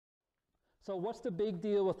So what's the big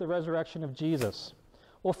deal with the resurrection of Jesus?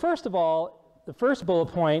 Well, first of all, the first bullet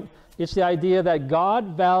point is the idea that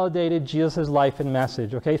God validated Jesus' life and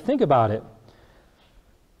message. Okay, think about it.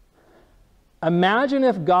 Imagine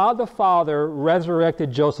if God the Father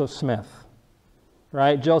resurrected Joseph Smith,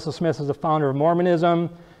 right? Joseph Smith is the founder of Mormonism.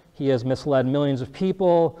 He has misled millions of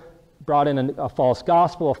people, brought in a false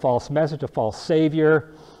gospel, a false message, a false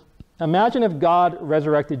savior. Imagine if God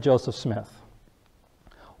resurrected Joseph Smith.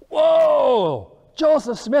 Whoa!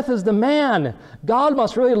 Joseph Smith is the man. God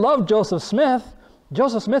must really love Joseph Smith.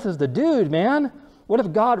 Joseph Smith is the dude, man. What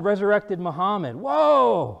if God resurrected Muhammad?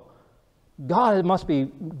 Whoa! God must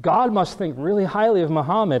think really highly of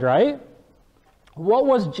Muhammad, right? What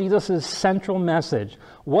was Jesus' central message?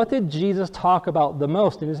 What did Jesus talk about the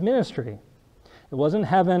most in his ministry? It wasn't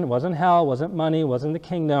heaven, it wasn't hell, it wasn't money, it wasn't the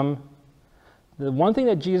kingdom. The one thing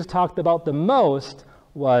that Jesus talked about the most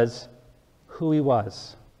was who he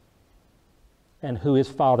was and who his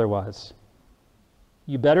Father was.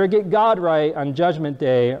 You better get God right on Judgment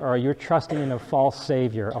Day, or you're trusting in a false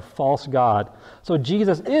Savior, a false God. So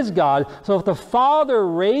Jesus is God. So if the Father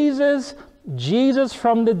raises Jesus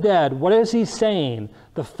from the dead, what is he saying?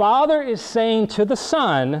 The Father is saying to the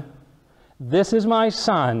Son, this is my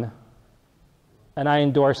Son, and I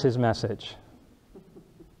endorse his message.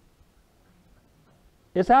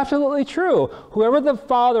 It's absolutely true. Whoever the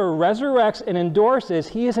Father resurrects and endorses,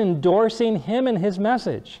 he is endorsing him and his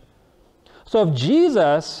message. So if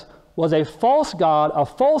Jesus was a false God, a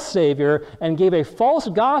false Savior, and gave a false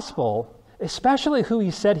gospel, especially who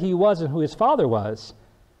he said he was and who his Father was,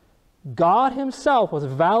 God himself was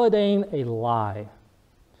validating a lie.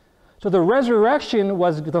 So the resurrection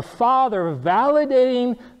was the Father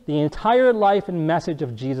validating the entire life and message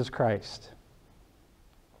of Jesus Christ.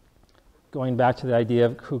 Going back to the idea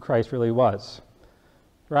of who Christ really was,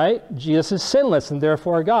 right? Jesus is sinless and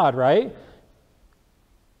therefore God, right?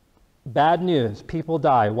 Bad news, people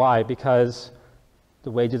die. Why? Because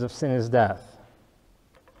the wages of sin is death.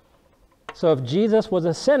 So if Jesus was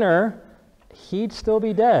a sinner, he'd still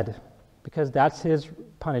be dead because that's his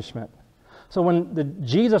punishment. So when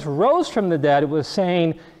Jesus rose from the dead, it was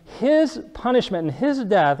saying his punishment and his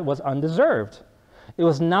death was undeserved. It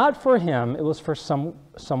was not for him, it was for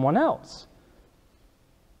someone else.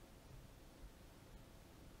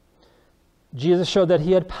 Jesus showed that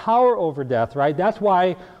he had power over death, right? That's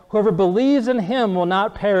why whoever believes in him will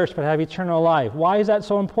not perish but have eternal life. Why is that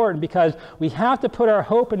so important? Because we have to put our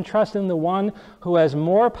hope and trust in the one who has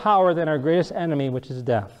more power than our greatest enemy, which is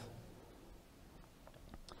death.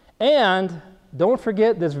 And don't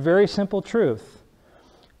forget this very simple truth.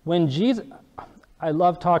 When Jesus, I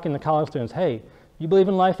love talking to college students, hey, you believe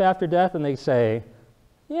in life after death? And they say,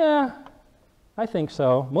 yeah, I think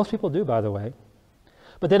so. Most people do, by the way.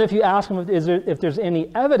 But then if you ask them if there's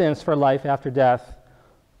any evidence for life after death,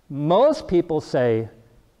 most people say,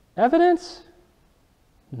 evidence?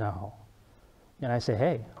 No. And I say,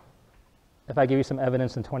 hey, if I give you some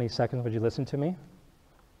evidence in 20 seconds, would you listen to me?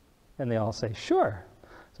 And they all say, sure.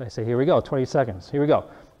 So I say, here we go, 20 seconds. Here we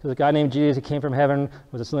go. There's a guy named Jesus, he came from heaven,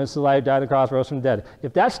 was a sinless life, died on the cross, rose from the dead.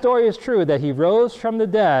 If that story is true, that he rose from the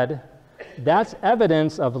dead, that's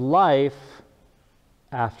evidence of life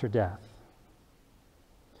after death.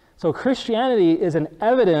 So Christianity is an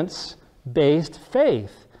evidence-based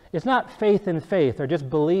faith. It's not faith in faith or just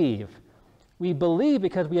believe. We believe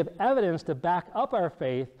because we have evidence to back up our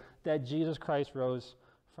faith that Jesus Christ rose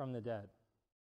from the dead.